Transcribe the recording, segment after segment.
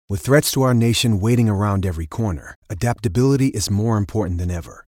With threats to our nation waiting around every corner, adaptability is more important than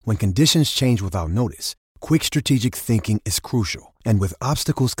ever. When conditions change without notice, quick strategic thinking is crucial. And with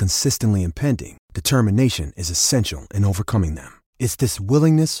obstacles consistently impending, determination is essential in overcoming them. It's this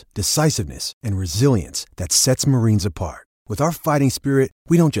willingness, decisiveness, and resilience that sets Marines apart. With our fighting spirit,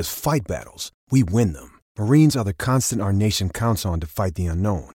 we don't just fight battles, we win them. Marines are the constant our nation counts on to fight the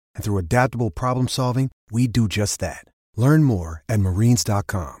unknown. And through adaptable problem solving, we do just that. Learn more at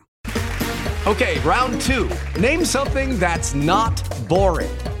marines.com. Okay, round two. Name something that's not boring.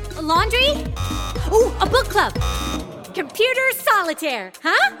 A laundry? Ooh, a book club. Computer solitaire,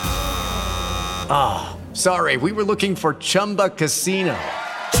 huh? Ah, sorry, we were looking for Chumba Casino.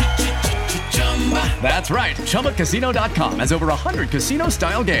 That's right, ChumbaCasino.com has over 100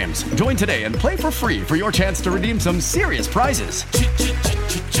 casino-style games. Join today and play for free for your chance to redeem some serious prizes.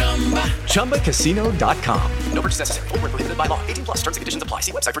 ChumbaCasino.com. No purchase necessary. Void where prohibited by law. 18+ terms and conditions apply.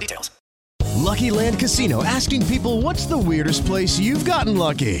 See website for details. Lucky Land Casino, asking people, what's the weirdest place you've gotten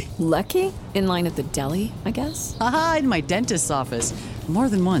lucky? Lucky? In line at the deli, I guess? Aha, in my dentist's office. More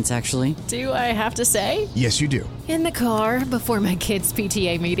than once, actually. Do I have to say? Yes, you do. In the car before my kids'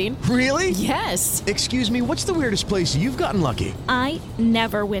 PTA meeting. Really? Yes. Excuse me, what's the weirdest place you've gotten lucky? I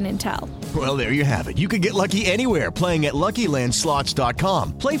never win and tell. Well, there you have it. You can get lucky anywhere, playing at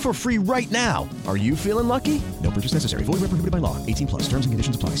LuckyLandSlots.com. Play for free right now. Are you feeling lucky? No purchase necessary. Void where prohibited by law. 18+. Terms and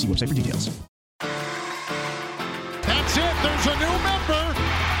conditions apply. See website for details. That's it. There's a new member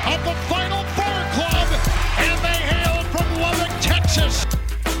of the Final Four Club, and they hail from Lubbock, Texas.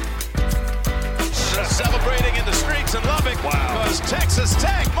 Celebrating in the streets in Lubbock because Texas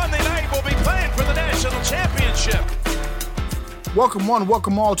Tech Monday night will be playing for the national championship. Welcome one,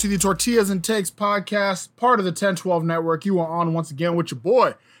 welcome all to the Tortillas and Takes podcast, part of the 1012 network. You are on once again with your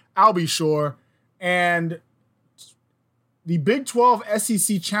boy, Albie Shore, and the Big 12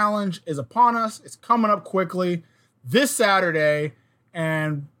 SEC Challenge is upon us. It's coming up quickly this Saturday,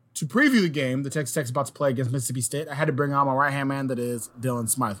 and to preview the game, the Texas Tech is about to play against Mississippi State. I had to bring on my right-hand man, that is Dylan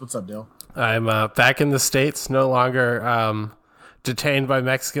Smythe. What's up, Dill? I'm back in the States, no longer detained by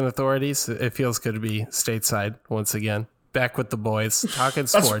Mexican authorities. It feels good to be stateside once again. Back with the boys, talking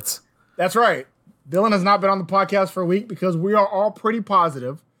sports. That's right. Dylan has not been on the podcast for a week because we are all pretty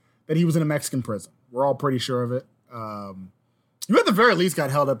positive that he was in a Mexican prison. We're all pretty sure of it. You at the very least got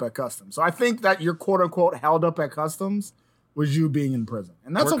held up at customs. So I think that you're quote-unquote held up at customs was you being in prison.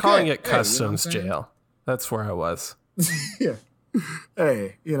 And that's okay. We're calling it customs jail. That's where I was. Yeah.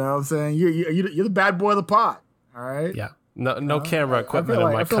 Hey, you know what I'm saying? You're the bad boy of the pot. All right? Yeah. No camera equipment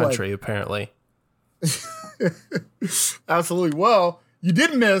in my country, apparently. Absolutely. Well, you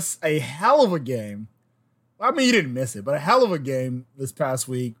did miss a hell of a game. I mean, you didn't miss it, but a hell of a game this past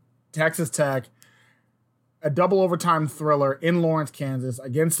week. Texas Tech, a double overtime thriller in Lawrence, Kansas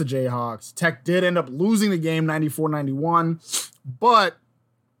against the Jayhawks. Tech did end up losing the game 94-91, but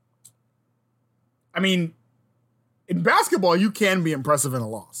I mean, in basketball, you can be impressive in a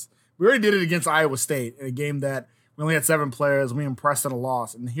loss. We already did it against Iowa State in a game that we only had 7 players. We impressed in a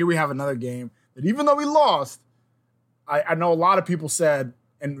loss. And here we have another game that even though we lost, I know a lot of people said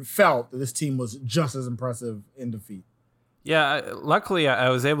and felt that this team was just as impressive in defeat. Yeah, luckily I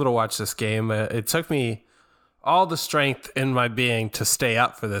was able to watch this game. It took me all the strength in my being to stay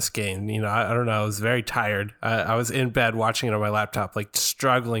up for this game. You know, I don't know, I was very tired. I was in bed watching it on my laptop, like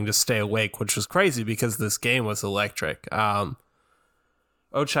struggling to stay awake, which was crazy because this game was electric. Ochai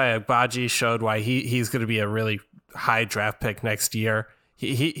Agbaji showed why he's going to be a really high draft pick next year.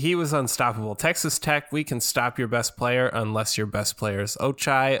 He was unstoppable. Texas Tech, we can stop your best player unless your best player is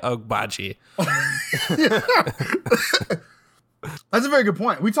Ochai Agbaji. That's a very good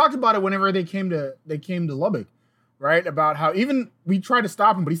point. We talked about it whenever they came to Lubbock, right? About how even we tried to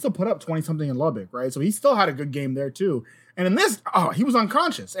stop him, but he still put up 20 something in Lubbock, right? So he still had a good game there too. And in this, he was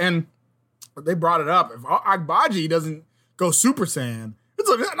unconscious, and they brought it up. If Agbaji doesn't go Super Saiyan,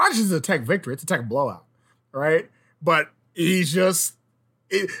 it's not just a Tech victory; it's a Tech blowout, right? But he's just.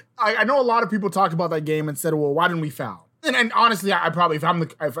 I know a lot of people talked about that game and said, "Well, why didn't we foul?" And honestly, I probably, if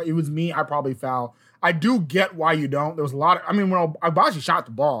it was me, I probably foul. I do get why you don't. There was a lot of, when Agbaji shot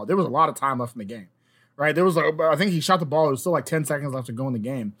the ball, there was a lot of time left in the game, right? There was, I think he shot the ball. There was still like 10 seconds left to go in the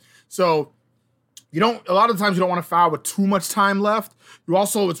game. So a lot of times you don't want to foul with too much time left.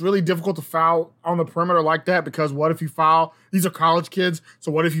 It's really difficult to foul on the perimeter like that because what if you foul? These are college kids.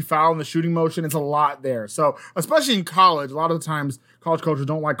 So what if you foul in the shooting motion? It's a lot there. So especially in college, a lot of the times college coaches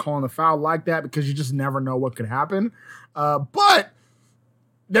don't like calling the foul like that because you just never know what could happen. But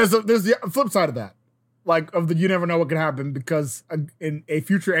there's the flip side of that. You never know what could happen because a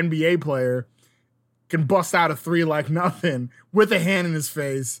future NBA player can bust out a 3 like nothing with a hand in his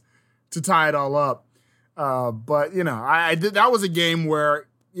face to tie it all up. But I did. That was a game where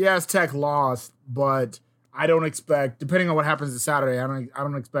yes, Tech lost, but I don't expect, depending on what happens this Saturday, I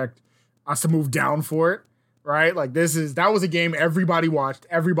don't expect us to move down for it. Right? Like that was a game everybody watched,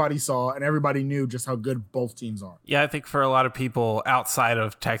 everybody saw, and everybody knew just how good both teams are. Yeah, I think for a lot of people outside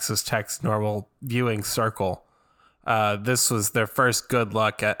of Texas Tech's normal viewing circle, this was their first good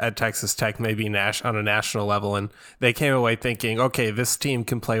look at Texas Tech, maybe on a national level, and they came away thinking, okay, this team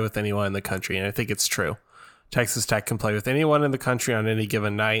can play with anyone in the country, and I think it's true. Texas Tech can play with anyone in the country on any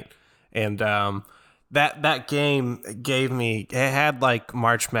given night, and that game it had like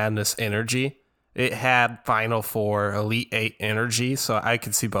March Madness energy. It had Final Four, Elite Eight energy, so I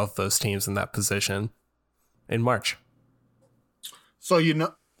could see both those teams in that position in March. So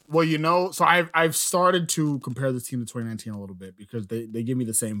so I've started to compare this team to 2019 a little bit because they give me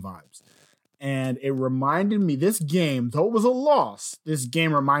the same vibes. And it reminded me, this game, though it was a loss, this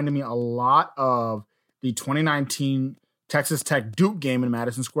game reminded me a lot of the 2019 Texas Tech Duke game in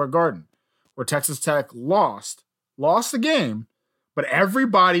Madison Square Garden, where Texas Tech lost the game, but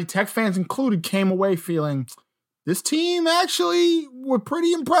everybody, Tech fans included, came away feeling this team actually were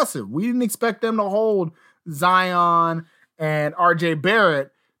pretty impressive. We didn't expect them to hold Zion and RJ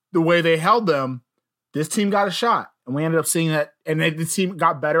Barrett the way they held them. This team got a shot, and we ended up seeing that, and the team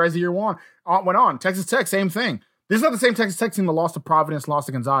got better as the year went on. Texas Tech, same thing. This is not the same Texas Tech team that lost to Providence, lost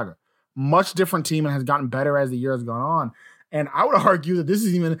to Gonzaga. Much different team, and has gotten better as the year has gone on. And I would argue that this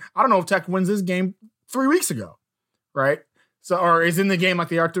is even, I don't know if Tech wins this game 3 weeks ago, right? So, or is in the game like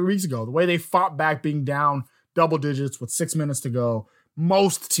they are 3 weeks ago. The way they fought back being down double digits with 6 minutes to go.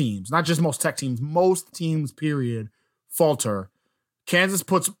 Most teams, not just most Tech teams, most teams, period, falter. Kansas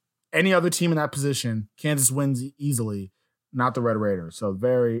puts any other team in that position. Kansas wins easily, not the Red Raiders. So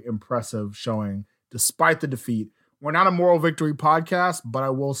very impressive showing despite the defeat. We're not a moral victory podcast, but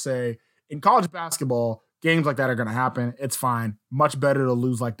I will say in college basketball, games like that are going to happen. It's fine. Much better to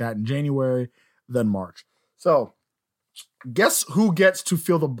lose like that in January than March. So guess who gets to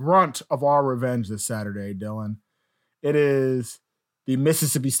feel the brunt of our revenge this Saturday, Dylan? It is the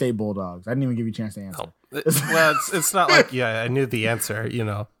Mississippi State Bulldogs. I didn't even give you a chance to answer. Oh. Well, it's not like, I knew the answer,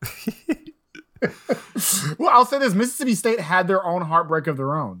 Well, I'll say this. Mississippi State had their own heartbreak of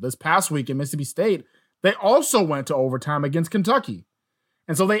their own. This past week in Mississippi State, they also went to overtime against Kentucky.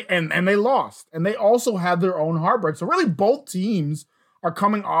 And so they lost. And they also had their own heartbreak. So really both teams are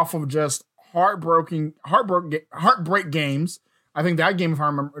coming off of just heartbreak games. I think that game, if I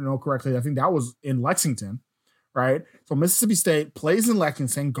remember correctly, I think that was in Lexington, right? So Mississippi State plays in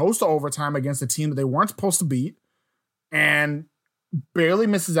Lexington, goes to overtime against a team that they weren't supposed to beat, and barely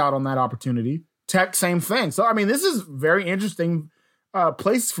misses out on that opportunity. Tech, same thing. So, I mean, this is very interesting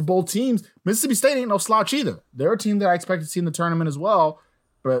places for both teams. Mississippi State ain't no slouch either. They're a team that I expect to see in the tournament as well,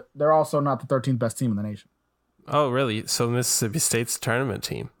 but they're also not the 13th best team in the nation. Oh, really? So Mississippi State's tournament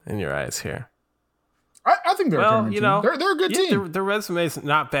team in your eyes here? I think they're a tournament team. They're a good team. Their resume is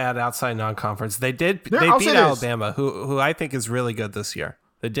not bad outside non-conference. They beat Alabama, who I think is really good this year.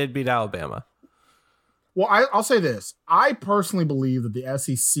 They did beat Alabama. Well, I'll say this. I personally believe that the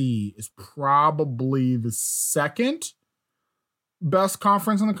SEC is probably the second best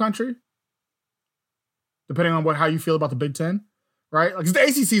conference in the country, depending on how you feel about the Big Ten, right? Like, the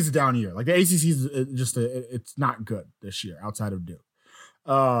ACC is a down year. Like, the ACC is just it's not good this year outside of Duke.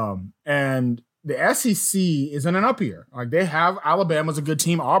 And the SEC is in an up year. Like, they have Alabama's a good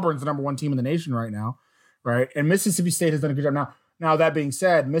team. Auburn's the number one team in the nation right now, right? And Mississippi State has done a good job. Now that being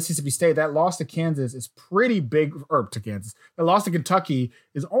said, Mississippi State, that loss to Kansas is pretty big, or to Kansas. The loss to Kentucky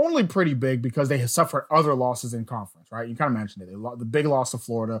is only pretty big because they have suffered other losses in conference, right? You kind of mentioned it. The big loss to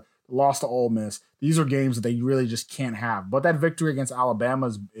Florida, the loss to Ole Miss. These are games that they really just can't have. But that victory against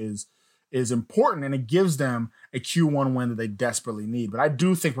Alabama is important, and it gives them a Q1 win that they desperately need. But I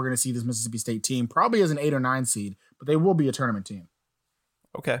do think we're going to see this Mississippi State team probably as an 8 or 9 seed, but they will be a tournament team.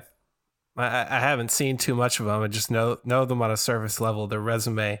 Okay. I haven't seen too much of them. I just know them on a surface level. Their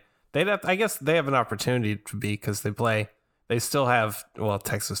resume, I guess they have an opportunity to be, because they still have,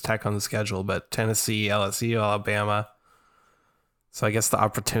 Texas Tech on the schedule, but Tennessee, LSU, Alabama. So I guess the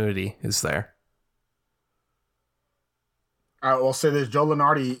opportunity is there. I will say this: Joe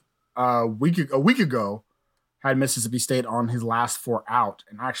Lunardi, a week ago, had Mississippi State on his last 4 out,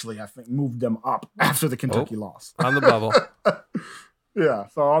 and actually I think moved them up after the Kentucky loss on the bubble. Yeah,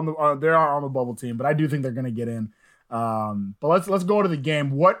 so they are on the bubble team, but I do think they're going to get in. But let's go to the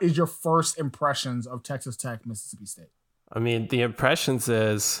game. What is your first impressions of Texas Tech, Mississippi State? I mean, the impressions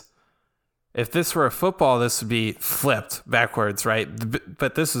is If this were a football, this would be flipped backwards, right?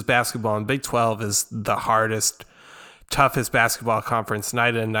 But this is basketball, and Big 12 is the hardest, toughest basketball conference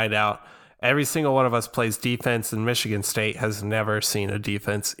night in, night out. Every single one of us plays defense, and Michigan State has never seen a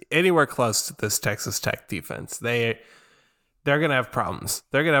defense anywhere close to this Texas Tech defense. They're going to have problems.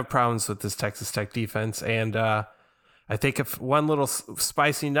 They're going to have problems with this Texas Tech defense, and I think if one little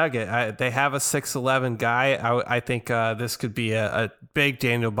spicy nugget, they have a 6'11" guy. I think this could be a big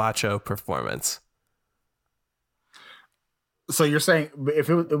Daniel Bacho performance. So you're saying if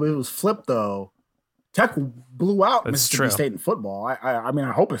it was flipped, though, Tech blew out Mississippi State in football. I mean,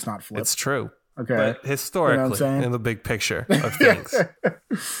 I hope it's not flipped. It's true. Okay. But historically, you know in the big picture of things.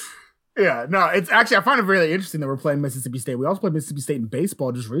 Yeah, no, it's actually, I find it really interesting that we're playing Mississippi State. We also played Mississippi State in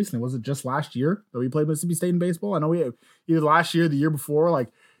baseball just recently. Was it just last year that we played Mississippi State in baseball? I know we had either last year or the year before.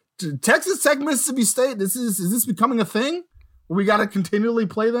 Like, Texas Tech, Mississippi State, is this becoming a thing? We got to continually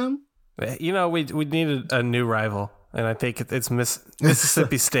play them? You know, we needed a new rival, and I think it's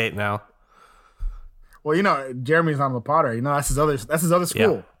Mississippi State now. Well, you know, Jeremy's on the Potter. You know, that's his other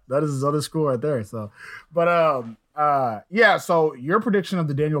school. Yeah. That is his other school right there. So, but yeah. So your prediction of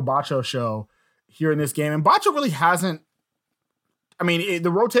the Daniel Bacho show here in this game, and Bacho really hasn't. I mean,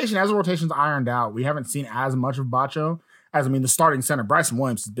 the rotation's ironed out, we haven't seen as much of Bacho as the starting center Bryson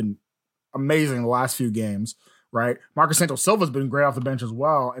Williams has been amazing the last few games. Right, Marcus Santos Silva's been great off the bench as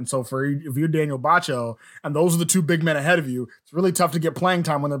well, and so if you're Daniel Bacho and those are the two big men ahead of you, it's really tough to get playing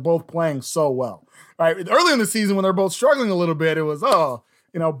time when they're both playing so well. Right, early in the season when they're both struggling a little bit, it was Bacho,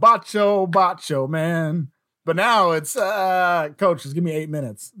 man. But now it's coach, just give me 8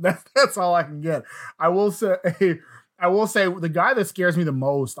 minutes. That's all I can get. I will say the guy that scares me the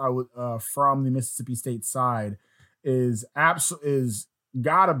most, from the Mississippi State side, is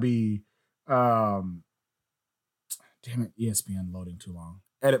gotta be. Damn it, ESPN loading too long.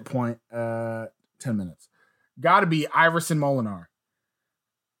 Edit point, 10 minutes. Got to be Iverson Molinar.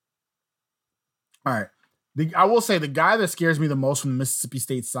 All right. I will say the guy that scares me the most from the Mississippi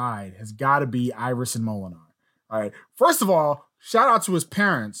State side has got to be Iverson Molinar. All right. First of all, shout out to his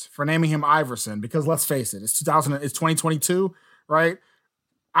parents for naming him Iverson, because let's face it, it's 2022, right?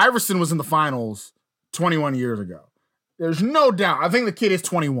 Iverson was in the finals 21 years ago. There's no doubt. I think the kid is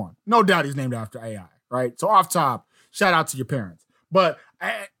 21. No doubt he's named after AI, right? So off top, shout out to your parents. But,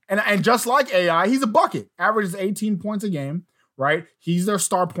 and just like AI, he's a bucket. Averages 18 points a game, right? He's their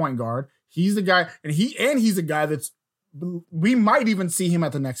star point guard. He's the guy, and he's a guy that's, we might even see him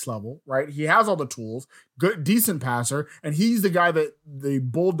at the next level, right? He has all the tools, good, decent passer, and he's the guy that the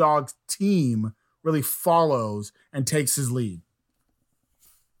Bulldogs team really follows and takes his lead.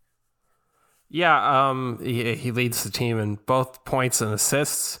 Yeah, he leads the team in both points and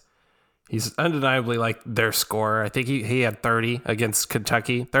assists. He's undeniably like their scorer. I think he had 30 against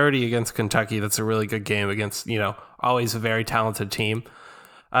Kentucky. 30 against Kentucky. That's a really good game against, always a very talented team.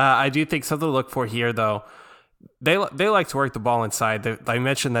 I do think something to look for here, though. They like to work the ball inside. I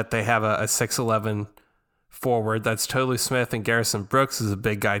mentioned that they have a 6'11" forward. That's Tolu Smith, and Garrison Brooks is a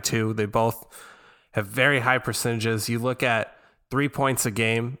big guy too. They both have very high percentages. You look at 3 points a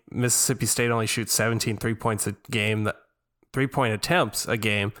game. Mississippi State only shoots 17 3-point attempts a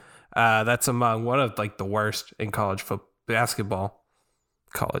game. That's among one of the worst in college football.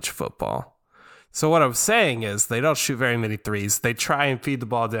 So what I'm saying is they don't shoot very many threes. They try and feed the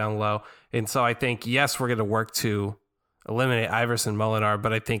ball down low. And so I think, yes, we're going to work to eliminate Iverson Molinar,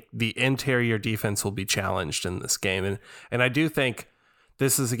 but I think the interior defense will be challenged in this game. And I do think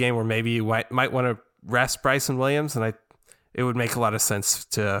this is a game where maybe you might want to rest Bryson Williams, and it would make a lot of sense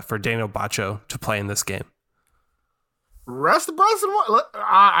for Daniel Bacho to play in this game. Rest Bryson?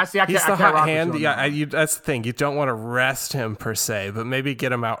 I see. He's the hot hand. Yeah, that's the thing. You don't want to rest him per se, but maybe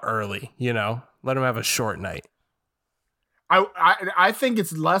get him out early. Let him have a short night. I think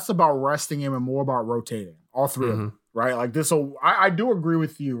it's less about resting him and more about rotating all three of them, right? Like this. So I do agree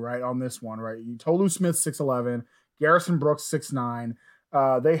with you, right, on this one, right? Tolu Smith 6'11", Garrison Brooks 6'9".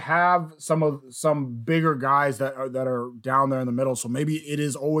 They have some bigger guys that are down there in the middle. So maybe it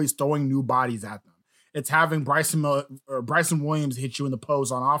is always throwing new bodies at them. It's having Bryson Williams hit you in the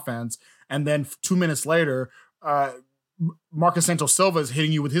post on offense, and then 2 minutes later, Marcus Santos Silva is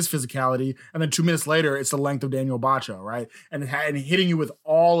hitting you with his physicality, and then 2 minutes later, it's the length of Daniel Bacho, right? And hitting you with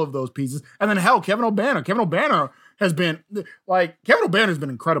all of those pieces. And then Kevin Obanor. Kevin Obanor has been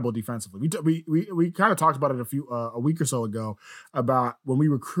incredible defensively. We kind of talked about it a week or so ago about when we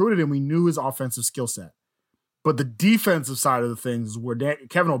recruited him, we knew his offensive skill set, but the defensive side of the things is where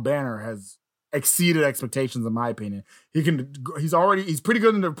Kevin Obanor has exceeded expectations, in my opinion. He's pretty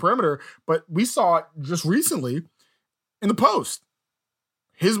good in the perimeter, but we saw it just recently in the post.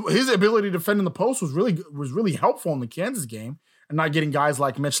 his ability to defend in the post was really helpful in the Kansas game, and not getting guys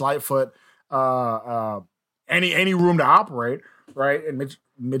like Mitch Lightfoot any room to operate, right? And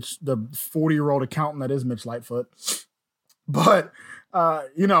Mitch, the 40-year-old accountant that is Mitch Lightfoot. But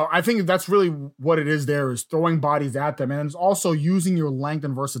I think that's really what it is. There is throwing bodies at them, and it's also using your length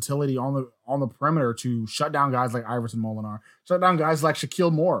and versatility on the perimeter to shut down guys like Iverson Molinar, shut down guys like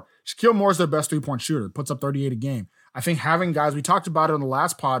Shaquille Moore. Shaquille Moore is their best 3-point shooter, puts up 38 a game. I think having guys, we talked about it on the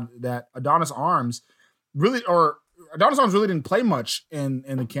last pod, that Adonis Arms really didn't play much in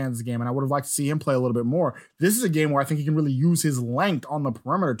the Kansas game, and I would have liked to see him play a little bit more. This is a game where I think he can really use his length on the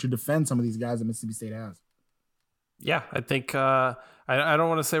perimeter to defend some of these guys that Mississippi State has. Yeah, I think I don't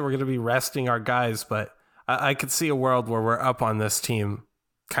want to say we're going to be resting our guys, but I could see a world where we're up on this team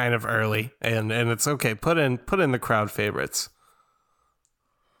kind of early, and it's okay. Put in the crowd favorites.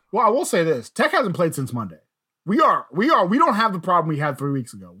 Well, I will say this: Tech hasn't played since Monday. We don't have the problem we had 3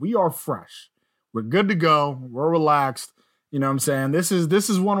 weeks ago. We are fresh. We're good to go. We're relaxed. You know what I'm saying? This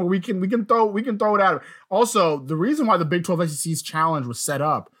is one where we can throw it out. Also, the reason why the Big 12 SEC's challenge was set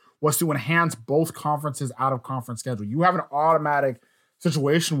up was to enhance both conferences out of conference schedule. You have an automatic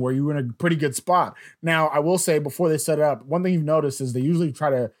situation where you're in a pretty good spot. Now, I will say before they set it up, one thing you've noticed is they usually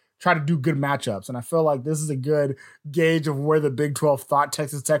try to do good matchups. And I feel like this is a good gauge of where the Big 12 thought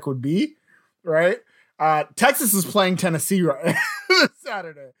Texas Tech would be, right? Texas is playing Tennessee right this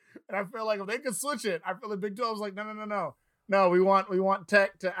Saturday. And I feel like if they could switch it, I feel the Big 12 is like, no. No, we want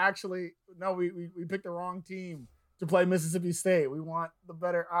Tech to actually, no, we picked the wrong team to play Mississippi State. We want the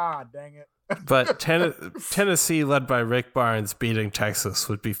better, dang it. But Tennessee, led by Rick Barnes, beating Texas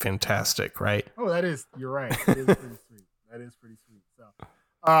would be fantastic, right? Oh, you're right. It is pretty sweet. That is pretty sweet.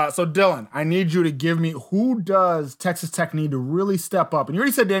 So Dylan, I need you to give me, who does Texas Tech need to really step up? And you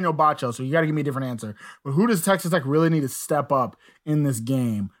already said Daniel Bacho, so you got to give me a different answer. But who does Texas Tech really need to step up in this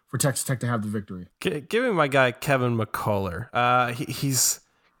game for Texas Tech to have the victory? Give me my guy, Kevin McCullough. He's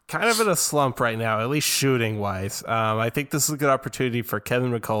kind of in a slump right now, at least shooting-wise. I think this is a good opportunity for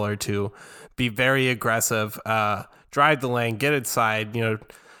Kevin McCullough to be very aggressive, drive the lane, get inside,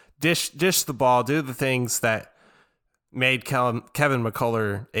 dish the ball, do the things that made Kevin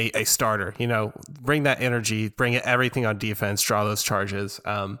McCullough a starter. Bring that energy, bring everything on defense, draw those charges,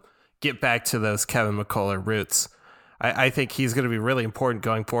 get back to those Kevin McCullough roots. I think he's going to be really important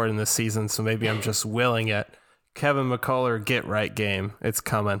going forward in this season, so maybe I'm just willing it. Kevin McCullough get right game. It's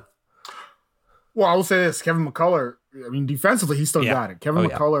coming. Well, I will say this. Kevin McCullough, defensively, he still got it. Kevin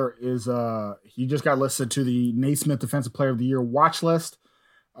McCullough is he just got listed to the Naismith Defensive Player of the Year watch list.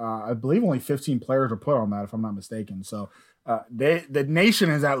 I believe only 15 players were put on that, if I'm not mistaken. So the nation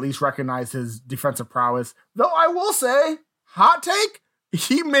has at least recognized his defensive prowess. Though I will say, hot take,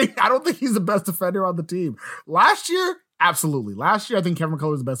 I don't think he's the best defender on the team. Last year, absolutely. Last year, I think Kevin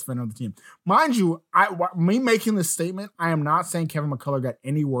McCullough was the best defender on the team. Mind you, me making this statement, I am not saying Kevin McCullough got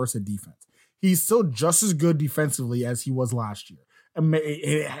any worse at defense. He's still just as good defensively as he was last year.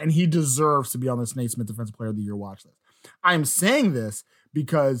 And he deserves to be on this Naismith Defensive Player of the Year watch list. I am saying this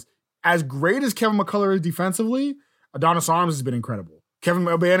because as great as Kevin McCullough is defensively, Adonis Arms has been incredible. Kevin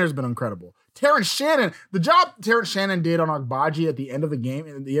Banner has been incredible. Terrence Shannon, the job Terrence Shannon did on Agbaji at the end of the game,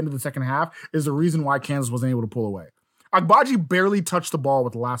 at the end of the second half, is the reason why Kansas wasn't able to pull away. Agbaji barely touched the ball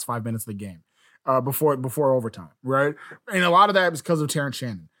with the last 5 minutes of the game before overtime, right? And a lot of that is because of Terrence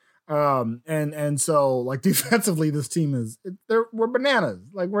Shannon. And so like defensively, this team we're bananas.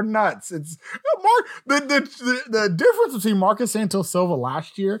 Like we're nuts. It's the difference between Marcus Santos Silva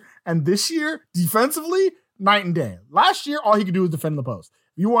last year and this year defensively, night and day. Last year, all he could do was defend the post.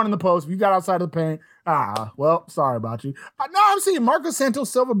 If you weren't in the post, if you got outside of the paint, well, sorry about you. Now I'm seeing Marcus Santos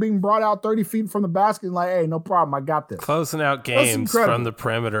Silva being brought out 30 feet from the basket and like, hey, no problem, I got this. Closing out games from the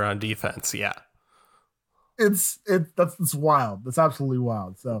perimeter on defense, yeah. It's wild. That's absolutely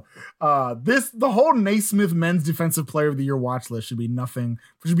wild. So the whole Naismith Men's Defensive Player of the Year watch list should be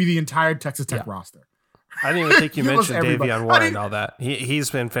the entire Texas Tech roster. I didn't even think you mentioned Davion Warren and all that. He's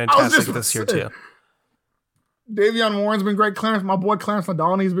been fantastic this year too. Davion Warren's been great. My boy Clarence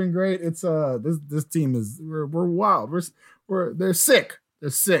Ladonni's been great. It's this team is we're wild. They're sick. They're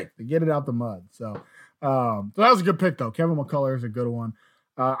sick. They get it out the mud. So that was a good pick though. Kevin McCullough is a good one.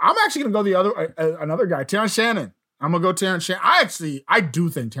 I'm actually gonna go another guy, Terrence Shannon. I'm gonna go Terrence Shannon. I do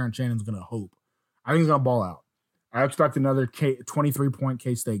think Terrence Shannon's gonna hoop. I think he's gonna ball out. I expect another 23-point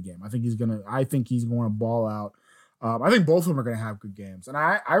K-State game. I think he's going to ball out. I think both of them are going to have good games. And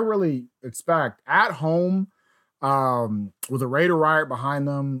I really expect at home, with a Raider Riot behind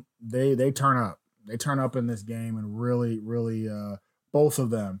them, they turn up. They turn up in this game and really, really, both of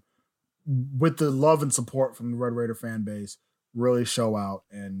them, with the love and support from the Red Raider fan base, really show out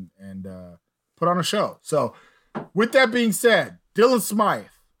and put on a show. So with that being said, Dylan Smythe,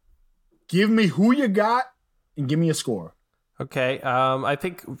 give me who you got and give me a score. Okay. I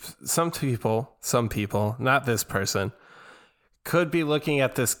think some people, not this person, could be looking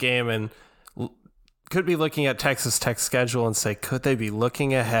at this game and could be looking at Texas Tech's schedule and say, could they be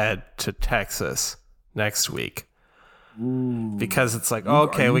looking ahead to Texas next week? Ooh. Because it's like,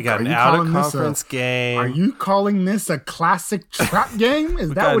 okay, we got an out-of-conference game. Are you calling this a classic trap game?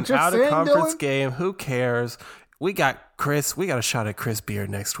 Is that what you're saying, Dylan? Out-of-conference game. Who cares? We got a shot at Chris Beard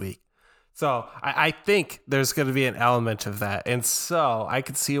next week. So I think there's going to be an element of that. And so I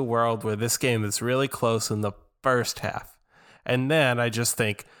could see a world where this game is really close in the first half. And then I just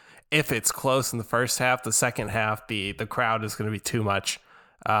think if it's close in the first half, the second half, the crowd is going to be too much.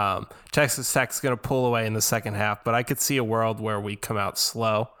 Texas Tech's going to pull away in the second half, but I could see a world where we come out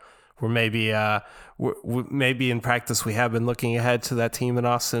slow, where maybe in practice we have been looking ahead to that team in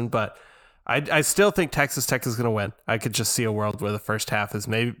Austin, but I still think Texas Tech is going to win. I could just see a world where the first half is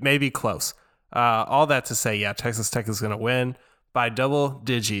maybe close. All that to say, yeah, Texas Tech is going to win by double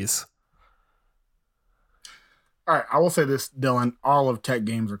digits. All right, I will say this, Dylan. All of Tech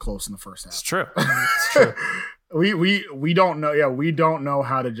games are close in the first half. It's true. It's true. We don't know. Yeah, we don't know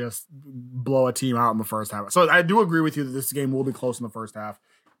how to just blow a team out in the first half. So I do agree with you that this game will be close in the first half,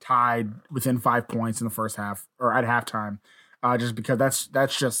 tied within 5 points in the first half or at halftime, just because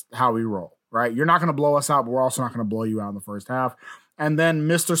that's just how we roll, right? You're not going to blow us out, but we're also not going to blow you out in the first half. And then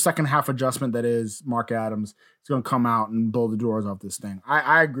Mr. Second Half Adjustment, that is Mark Adams, is going to come out and blow the doors off this thing.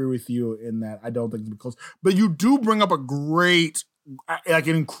 I agree with you in that I don't think it'll be close. But you do bring up a great, like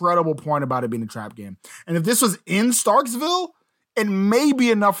an incredible point about it being a trap game. And if this was in Starksville, it may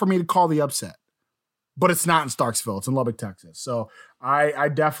be enough for me to call the upset. But it's not in Starksville. It's in Lubbock, Texas. So I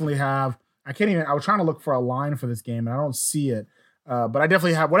definitely have, I was trying to look for a line for this game, and I don't see it. But I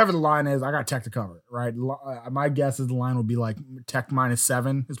definitely have, whatever the line is, I got Tech to cover it, right? My guess is the line would be like Tech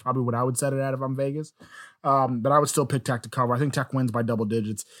 -7 is probably what I would set it at if I'm Vegas. But I would still pick Tech to cover. I think Tech wins by double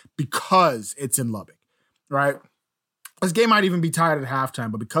digits because it's in Lubbock, right? This game might even be tied at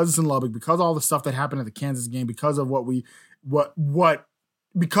halftime, but because it's in Lubbock, because all the stuff that happened at the Kansas game, because of the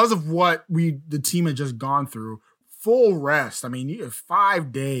team had just gone through, full rest. I mean, you have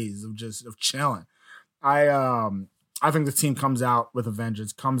 5 days of chilling. I think the team comes out with a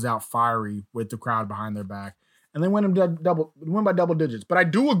vengeance, comes out fiery with the crowd behind their back, and they win by double digits. But I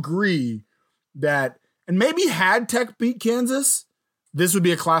do agree that, and maybe had Tech beat Kansas, this would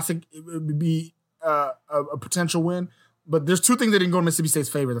be a classic. It would be a potential win. But there's two things that didn't go in Mississippi State's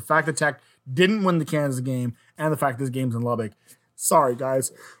favor: the fact that Tech didn't win the Kansas game, and the fact this game's in Lubbock. Sorry,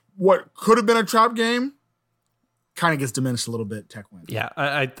 guys. What could have been a trap game kind of gets diminished a little bit. Tech wins. Yeah,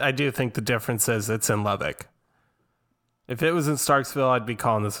 I do think the difference is it's in Lubbock. If it was in Starksville, I'd be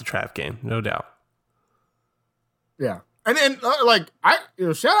calling this a trap game, no doubt. Yeah, and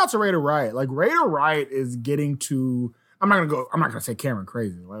shout out to Raider Wright. Like, Raider Wright is getting to. I'm not gonna say Cameron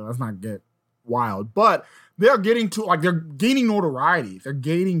crazy. Like, let's not get wild, but they're getting to, like, they're gaining notoriety. They're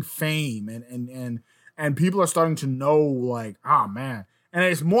gaining fame, and people are starting to know, like, oh man. And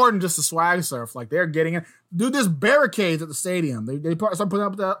it's more than just the swag surf. Like, they're getting it. Dude, there's barricades at the stadium. They started putting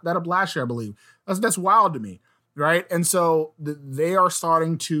up that up last year, I believe. That's wild to me. Right. And so they are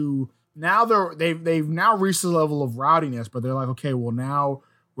starting to, now they've now reached the level of rowdiness, but they're like, okay, well, now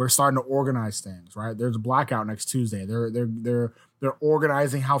we're starting to organize things, right? There's a blackout next Tuesday. They're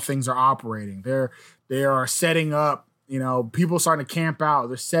organizing how things are operating. They are setting up, people starting to camp out.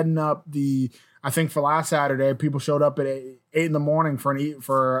 They're setting up I think for last Saturday, people showed up at 8 in the morning for an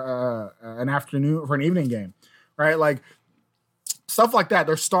evening game, right? Like, stuff like that.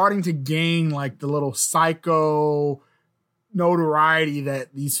 They're starting to gain, like, the little psycho notoriety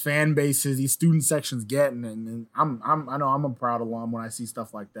that these fan bases, these student sections get, and I know I'm a proud alum when I see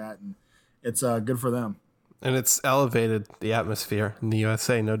stuff like that, and it's good for them. And it's elevated the atmosphere in the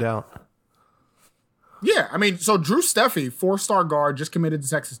USA, no doubt. Yeah, I mean, so Drew Steffi, 4-star guard, just committed to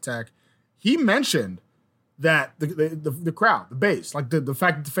Texas Tech. He mentioned that the crowd, the base, like the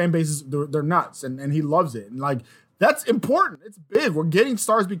fact that the fan bases, they're nuts, and he loves it, and like. That's important. It's big. We're getting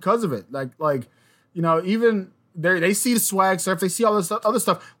stars because of it. Even they see the swag stuff. They see all this other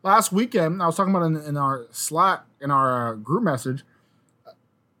stuff. Last weekend, I was talking about in our Slack, in our group message,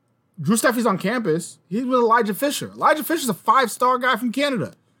 Drew Steffi's on campus. He's with Elijah Fisher. Elijah Fisher's a 5-star guy from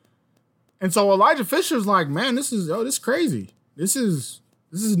Canada. And so Elijah Fisher's like, man, this is crazy. This is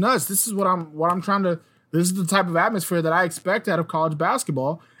nuts. This is what I'm trying to, this is the type of atmosphere that I expect out of college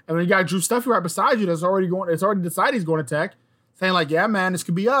basketball. And then you got Drew Steffi right beside you it's already decided he's going to Tech, saying like, yeah, man, this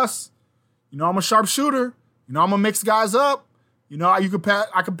could be us. I'm a sharpshooter. I'm going to mix guys up. You know, I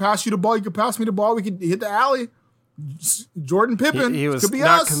could pass you the ball. You could pass me the ball. We could hit the alley. Jordan Pippen. He was could be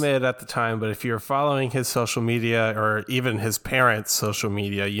not us. committed at the time, but if you're following his social media or even his parents' social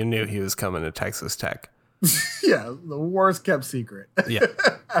media, you knew he was coming to Texas Tech. Yeah, the worst kept secret. Yeah.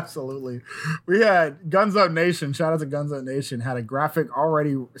 Absolutely. We had Guns Up Nation, shout out to Guns Up Nation, had a graphic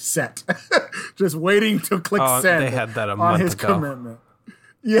already set, just waiting to click send. They had that a on month his ago. commitment.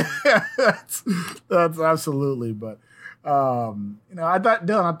 Yeah, that's absolutely. But I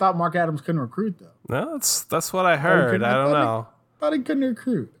thought Mark Adams couldn't recruit though. No, that's what I heard. I don't know. Thought he couldn't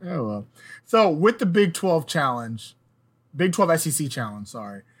recruit. Oh well. So with the Big 12 challenge, Big 12 SEC challenge,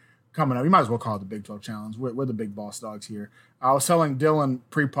 sorry, coming up. You might as well call it the Big 12 challenge. We're the big boss dogs here. I was telling Dylan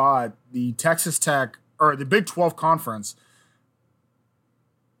pre-pod, the Texas Tech or the Big 12 conference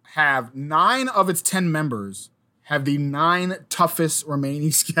have 9 of its 10 members have the 9 toughest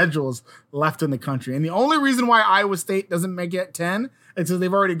remaining schedules left in the country. And the only reason why Iowa State doesn't make it 10 is because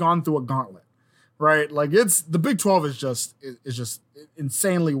they've already gone through a gauntlet, right? Like the Big 12 is just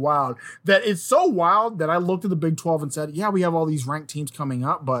insanely wild. That it's so wild that I looked at the Big 12 and said, yeah, we have all these ranked teams coming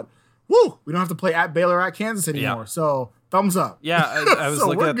up, but woo, we don't have to play at Baylor, at Kansas anymore. Yeah. So thumbs up. Yeah, I was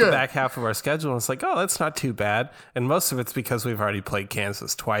looking at the back half of our schedule and it's like, oh, that's not too bad. And most of it's because we've already played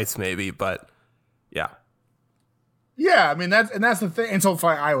Kansas twice maybe, but yeah. Yeah, I mean that's the thing. And so for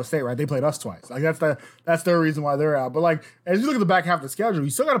Iowa State, right? They played us twice. Like that's the reason why they're out. But like as you look at the back half of the schedule, you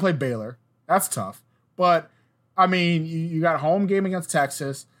still got to play Baylor. That's tough. But I mean, you got a home game against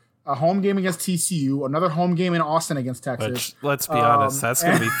Texas, a home game against TCU, another home game in Austin against Texas. Which, let's be honest, that's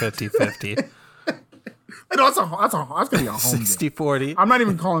going to be 50-50. No, that's going to be a home 60-40. game. I'm not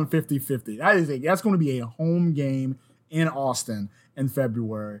even calling 50-50. That's going to be a home game in Austin in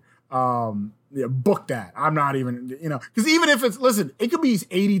February. Book that. I'm not even, because even if it could be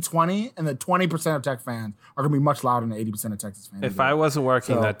 80-20 and the 20% of Tech fans are going to be much louder than 80% of Texas fans. If I wasn't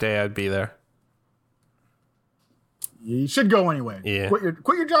working that day, I'd be there. You should go anyway. Yeah.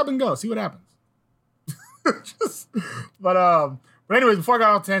 Quit your job and go. See what happens. But anyways, before I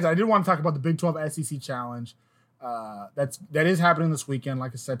got off tangent, I did want to talk about the Big 12 SEC Challenge. That is happening this weekend.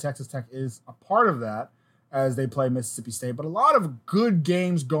 Like I said, Texas Tech is a part of that as they play Mississippi State. But a lot of good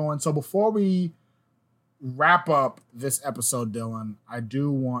games going. So before we wrap up this episode, Dylan, I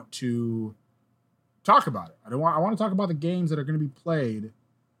do want to talk about it. I want to talk about the games that are going to be played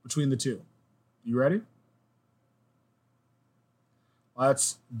between the two. You ready?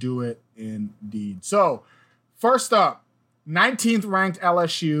 Let's do it indeed. So, first up, 19th ranked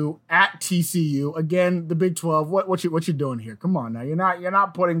LSU at TCU. Again, the Big 12. What you doing here? Come on now. You're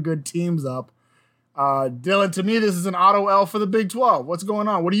not putting good teams up. Dylan, to me, this is an auto L for the Big 12. What's going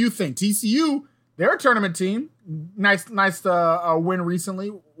on? What do you think? TCU, they're a tournament team. Nice win recently.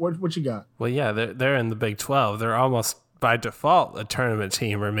 What you got? Well, yeah, they're in the Big 12. They're almost by default a tournament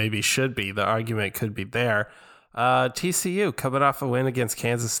team, or maybe should be. The argument could be there. TCU coming off a win against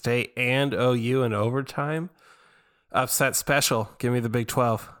Kansas State and OU in overtime. Upset special. Give me the Big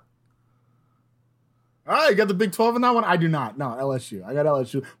 12. All right, you got the Big 12 in that one? I do not. No, LSU. I got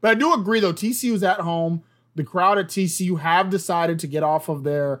LSU. But I do agree, though. TCU's at home. The crowd at TCU have decided to get off of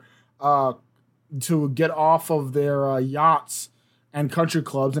their yachts and country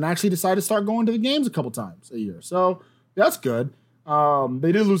clubs and actually decide to start going to the games a couple times a year. So that's good.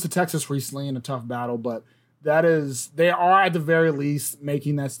 They did lose to Texas recently in a tough battle, but they are at the very least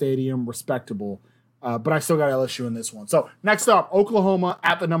making that stadium respectable. But I still got LSU in this one. So next up, Oklahoma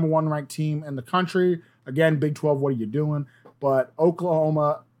at the number 1 ranked team in the country. Again, Big 12, what are you doing? But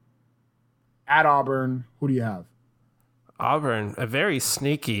Oklahoma at Auburn, who do you have? Auburn, a very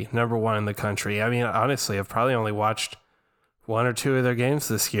sneaky number 1 in the country. I mean, honestly, I've probably only watched 1 or 2 of their games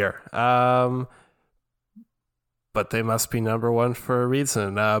this year. But they must be number 1 for a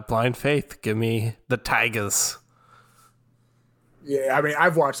reason. Blind faith, give me the Tigers. Yeah, I mean,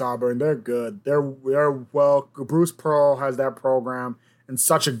 I've watched Auburn. They're good. They're well. Bruce Pearl has that program in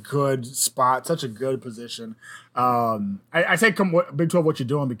such a good spot, such a good position. I say, Big 12, what you're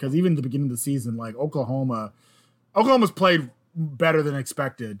doing, because even at the beginning of the season, like Oklahoma's played better than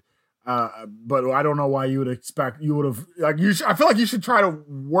expected. But I don't know why you would have I feel like you should try to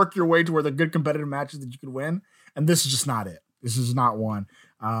work your way to where the good competitive matches that you could win. And this is just not it. This is not one.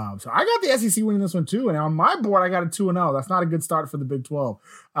 So I got the SEC winning this one too. And on my board, I got a 2-0. That's not a good start for the Big 12.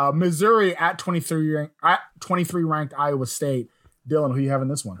 Missouri at 23 ranked Iowa State. Dylan, who you have in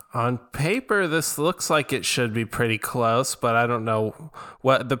this one? On paper, this looks like it should be pretty close, but I don't know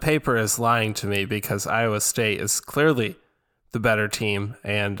what the paper is lying to me, because Iowa State is clearly the better team.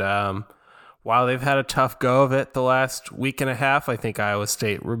 And while they've had a tough go of it the last week and a half, I think Iowa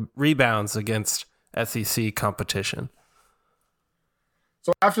State rebounds against SEC competition.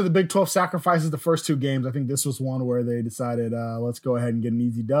 So after the Big 12 sacrifices the first 2 games, I think this was one where they decided, let's go ahead and get an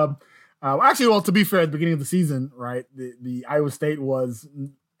easy dub. Actually, well, to be fair, at the beginning of the season, right, the Iowa State was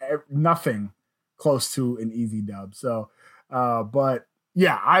nothing close to an easy dub. So, but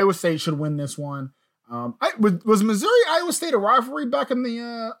yeah, Iowa State should win this one. Was Missouri-Iowa State a rivalry back in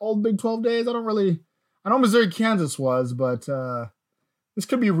the old Big 12 days? I know Missouri-Kansas was, but this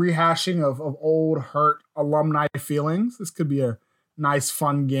could be rehashing of old hurt alumni feelings. This could be a nice,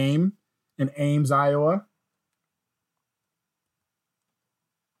 fun game in Ames, Iowa.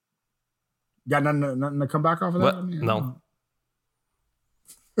 Got nothing to come back off of that? What? No.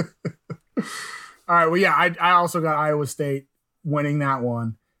 All right. Well, yeah, I also got Iowa State winning that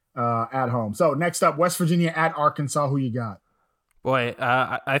one at home. So next up, West Virginia at Arkansas. Who you got? Boy,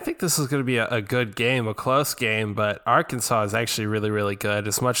 I think this is going to be a good game, a close game, but Arkansas is actually really, really good.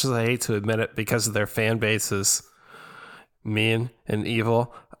 As much as I hate to admit it, because of their fan base is mean and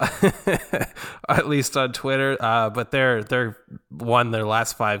evil, at least on Twitter. But they're won their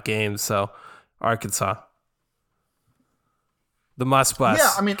last 5 games, so Arkansas, the must bus.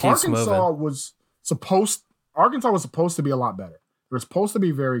 Yeah, I mean, Arkansas was supposed to be a lot better. They were supposed to be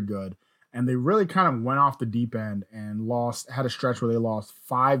very good, and they really kind of went off the deep end and had a stretch where they lost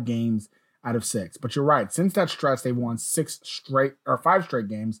 5 games out of 6. But you're right, since that stretch, they've won 5 straight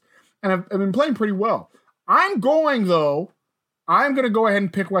games, and have been playing pretty well. I'm going to go ahead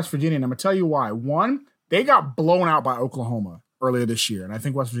and pick West Virginia, and I'm going to tell you why. One, they got blown out by Oklahoma earlier this year, and I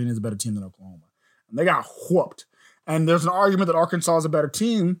think West Virginia is a better team than Oklahoma. And they got whooped. And there's an argument that Arkansas is a better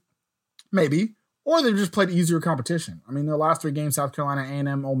team, maybe, or they've just played easier competition. I mean, their last 3 games, South Carolina,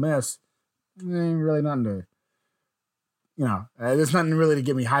 A&M, Ole Miss, ain't really nothing to, there's nothing really to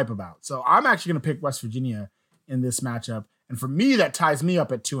get me hype about. So I'm actually going to pick West Virginia in this matchup. And for me, that ties me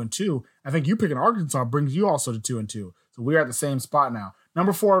up at 2-2. I think you picking Arkansas brings you also to 2-2. So we're at the same spot now.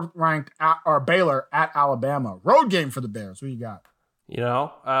 Number 4 ranked Baylor at Alabama. Road game for the Bears. Who you got?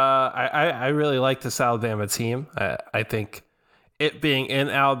 I really like this Alabama team. I think it being in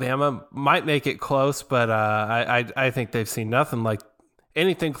Alabama might make it close, but I think they've seen nothing like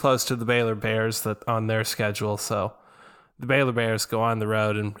anything close to the Baylor Bears that on their schedule. So the Baylor Bears go on the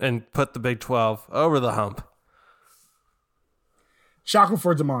road and put the Big 12 over the hump.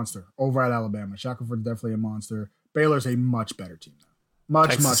 Shackelford's a monster over at Alabama. Shackelford's definitely a monster. Baylor's a much better team now.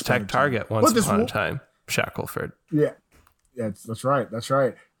 Texas Tech target once upon a time. Shackelford. Yeah, that's right.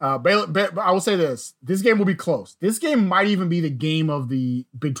 Baylor. I will say this: this game will be close. This game might even be the game of the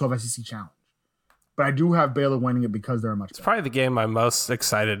Big 12 SEC Challenge. But I do have Baylor winning it because they're much better. It's probably the game I'm most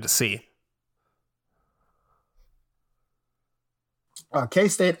excited to see.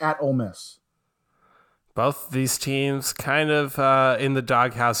 K-State at Ole Miss. Both these teams kind of in the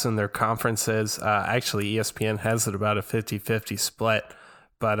doghouse in their conferences. Actually, ESPN has it about a 50-50 split.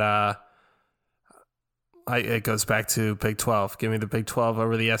 But it goes back to Big 12. Give me the Big 12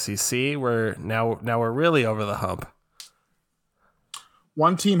 over the SEC. Now we're really over the hump.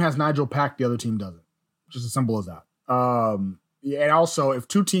 One team has Nigel Pack, the other team doesn't. Just as simple as that. And also, if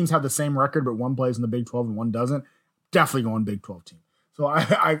 2 teams have the same record, but one plays in the Big 12 and one doesn't, definitely going Big 12 team. So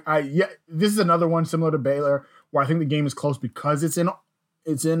this is another one similar to Baylor, where I think the game is close because it's in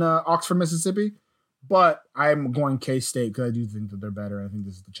Oxford, Mississippi. But I'm going K-State because I do think that they're better, and I think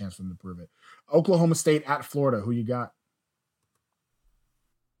this is the chance for them to prove it. Oklahoma State at Florida. Who you got?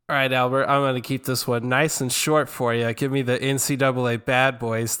 All right, Albert, I'm going to keep this one nice and short for you. Give me the NCAA Bad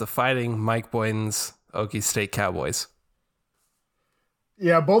Boys, the Fighting Mike Boyden's Okie State Cowboys.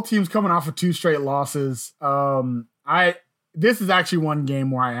 Yeah, both teams coming off of 2 straight losses. This is actually one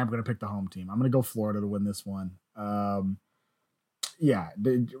game where I am going to pick the home team. I'm going to go Florida to win this one.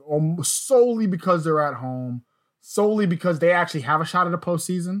 Solely because they're at home, solely because they actually have a shot at a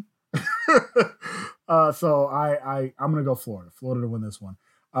postseason. So I'm going to go Florida to win this one.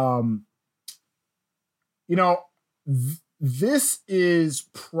 This is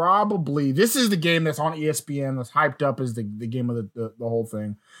the game that's on ESPN that's hyped up as the game of the whole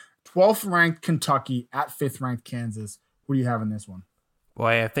thing. 12th ranked Kentucky at 5th ranked Kansas. What do you have in this one?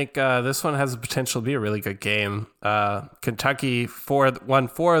 Boy, I think this one has the potential to be a really good game. Kentucky won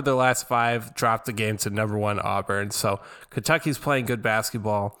 4 of their last 5, dropped the game to number 1 Auburn. So Kentucky's playing good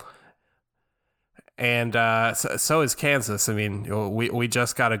basketball. And so is Kansas. I mean, we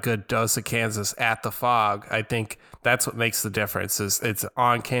just got a good dose of Kansas at the Phog. I think that's what makes the difference. Is it's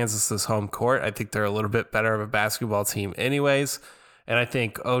on Kansas's home court. I think they're a little bit better of a basketball team anyways. And I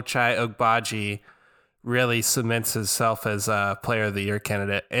think Ochai Agbaji really cements himself as a Player of the Year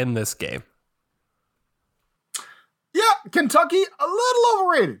candidate in this game. Yeah, Kentucky, a little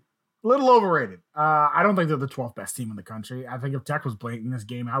overrated. A little overrated. I don't think they're the 12th best team in the country. I think if Tech was playing in this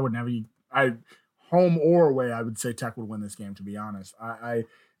game, I would never. Home or away, I would say Tech would win this game. To be honest, I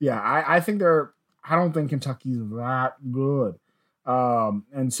think they're. I don't think Kentucky's that good.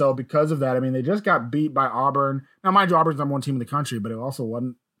 And so because of that, I mean, they just got beat by Auburn. Now, mind you, Auburn's number one team in the country, but it also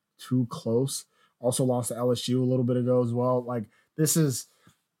wasn't too close. Also lost to LSU a little bit ago as well. Like, this is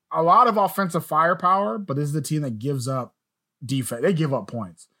a lot of offensive firepower, but this is the team that gives up defense. They give up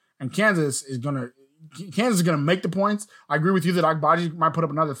points. And Kansas is going to make the points. I agree with you that Agbaji might put up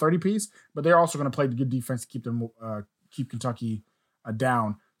another 30-piece, but they're also going to play good defense to keep Kentucky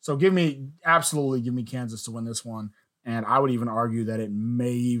down. So give me Kansas to win this one. And I would even argue that it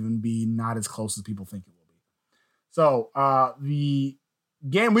may even be not as close as people think it will be. So the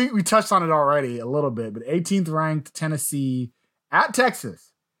game, we touched on it already a little bit, but 18th ranked Tennessee at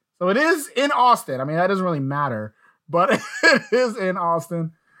Texas. So it is in Austin. I mean, that doesn't really matter, but it is in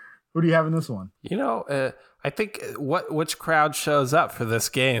Austin. Who do you have in this one? I think which crowd shows up for this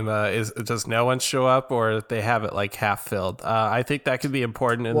game? Does no one show up, or they have it like half filled? I think that could be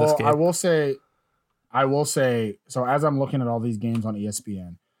important in this game. I will say. So as I'm looking at all these games on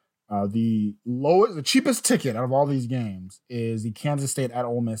ESPN, the cheapest ticket out of all these games is the Kansas State at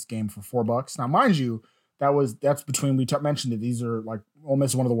Ole Miss game for $4. Now, mind you, that's between mentioned that these are like Ole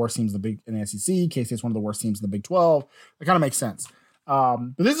Miss is one of the worst teams in the SEC. K-State's one of the worst teams in the Big 12. It kind of makes sense.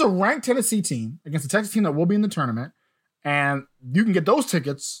 But this is a ranked Tennessee team against a Texas team that will be in the tournament, and you can get those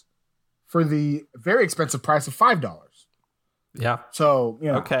tickets for the very expensive price of $5. Yeah. So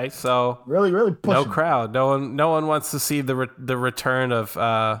okay. So really pushing. No crowd. No one wants to see the return of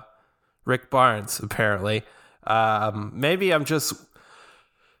Rick Barnes. Apparently, maybe I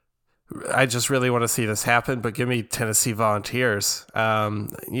just really want to see this happen. But give me Tennessee Volunteers.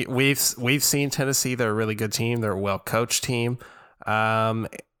 We've seen Tennessee. They're a really good team. They're a well coached team. And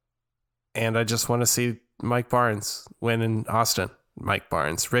I just want to see Mike Barnes win in Austin. Rick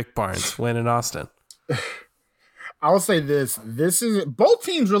Barnes win in Austin. I'll say this is both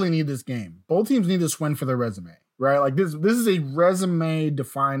teams really need this game. Both teams need this win for their resume, right? Like this is a resume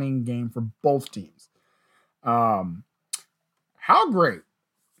defining game for both teams. How great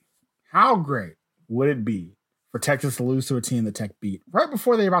would it be for Texas to lose to a team that Tech beat right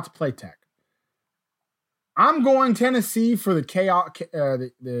before they're about to play Tech? I'm going Tennessee for the chaos,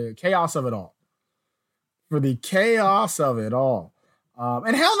 the chaos of it all. For the chaos of it all.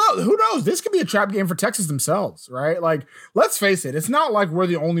 And hell no, who knows? This could be a trap game for Texas themselves, right? Like, let's face it. It's not like we're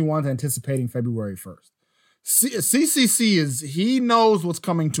the only ones anticipating February 1st. CCC he knows what's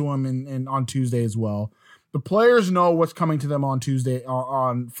coming to him on Tuesday as well. The players know what's coming to them on Tuesday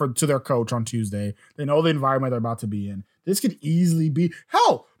to their coach on Tuesday. They know the environment they're about to be in. This could easily be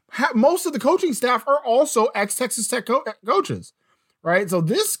most of the coaching staff are also ex-Texas Tech coaches, right? So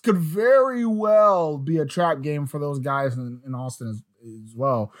this could very well be a trap game for those guys in Austin as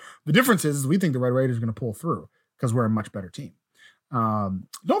well. The difference is we think the Red Raiders are going to pull through because we're a much better team.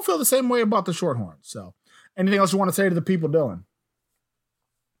 Don't feel the same way about the Shorthorns. So anything else you want to say to the people, Dylan?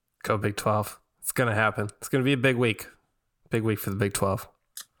 Go Big 12. It's going to happen. It's going to be a big week. Big week for the Big 12.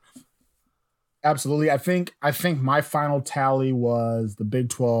 Absolutely. I think my final tally was the Big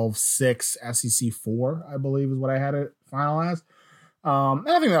 12 6, SEC 4, I believe is what I had it final as. And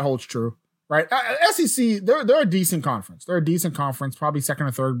I think that holds true, right? SEC, they're a decent conference. They're a decent conference, probably second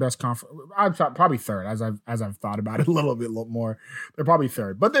or third best conference. I'd probably third as I've thought about it a little bit more. They're probably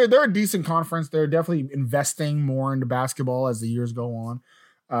third, but they're a decent conference. They're definitely investing more into basketball as the years go on.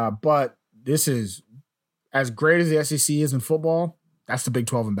 But this is as great as the SEC is in football. That's the Big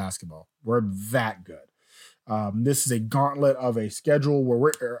 12 in basketball. We're that good. This is a gauntlet of a schedule where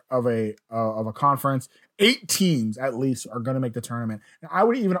we're of a conference. 8 teams at least are going to make the tournament. And I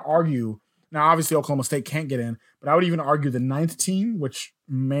would even argue, now obviously Oklahoma State can't get in, but I would even argue the 9th team, which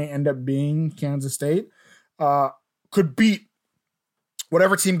may end up being Kansas State, could beat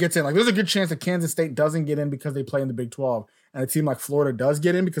whatever team gets in. Like there's a good chance that Kansas State doesn't get in because they play in the Big 12, and a team like Florida does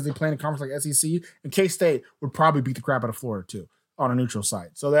get in because they play in a conference like SEC. And K-State would probably beat the crap out of Florida too on a neutral site.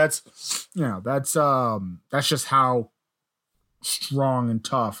 So that's just how strong and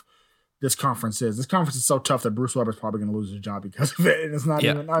tough this conference is. This conference is so tough that Bruce Weber's probably going to lose his job because of it. And it's not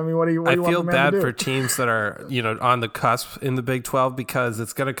even, I mean, what do you I want feel the man to bad do? for teams that are, on the cusp in the Big 12 because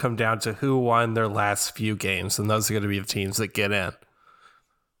it's going to come down to who won their last few games. And those are going to be the teams that get in.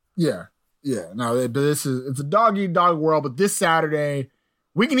 Yeah. Yeah. No, it's a dog-eat-dog world, but this Saturday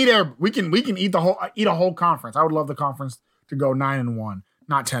we can eat eat a whole conference. I would love the conference to go 9-1,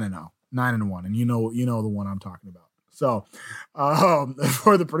 not 10-0, 9-1. And you know the one I'm talking about. So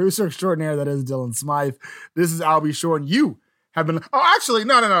for the producer extraordinaire that is Dylan Smythe, this is Albie Shore, and you have been. Oh, actually,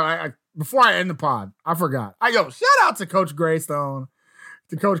 no. Before I end the pod, I forgot. Shout out to Coach Greystone,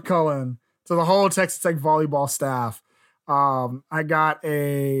 to Coach Cullen, to the whole Texas Tech volleyball staff. I got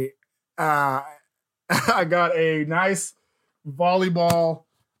a nice volleyball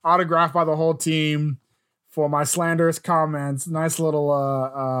autograph by the whole team for my slanderous comments. Nice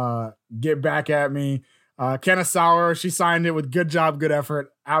little get back at me. Kenna Sauer, she signed it with good job, good effort.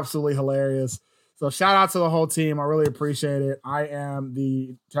 Absolutely hilarious. So shout out to the whole team. I really appreciate it. I am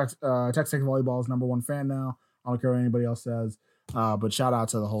the Texas Tech Volleyball's #1 fan now. I don't care what anybody else says. But shout out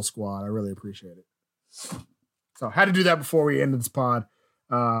to the whole squad. I really appreciate it. So had to do that before we ended this pod.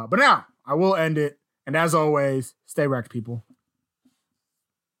 But now I will end it. And as always, stay wrecked, people.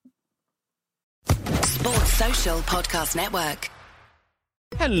 Sports Social Podcast Network.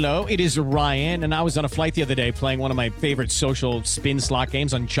 Hello, it is Ryan, and I was on a flight the other day playing one of my favorite social spin slot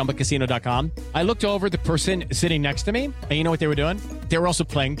games on ChumbaCasino.com. I looked over at the person sitting next to me, and you know what they were doing? They were also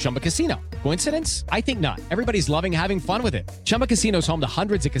playing Chumba Casino. Coincidence? I think not. Everybody's loving having fun with it. Chumba Casino is home to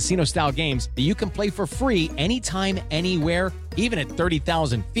hundreds of casino-style games that you can play for free anytime, anywhere, even at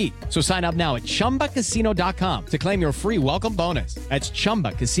 30,000 feet. So sign up now at ChumbaCasino.com to claim your free welcome bonus. That's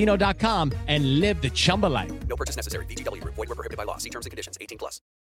ChumbaCasino.com and live the Chumba life. No purchase necessary. VGW. Void where prohibited by law. See terms and conditions. 18+.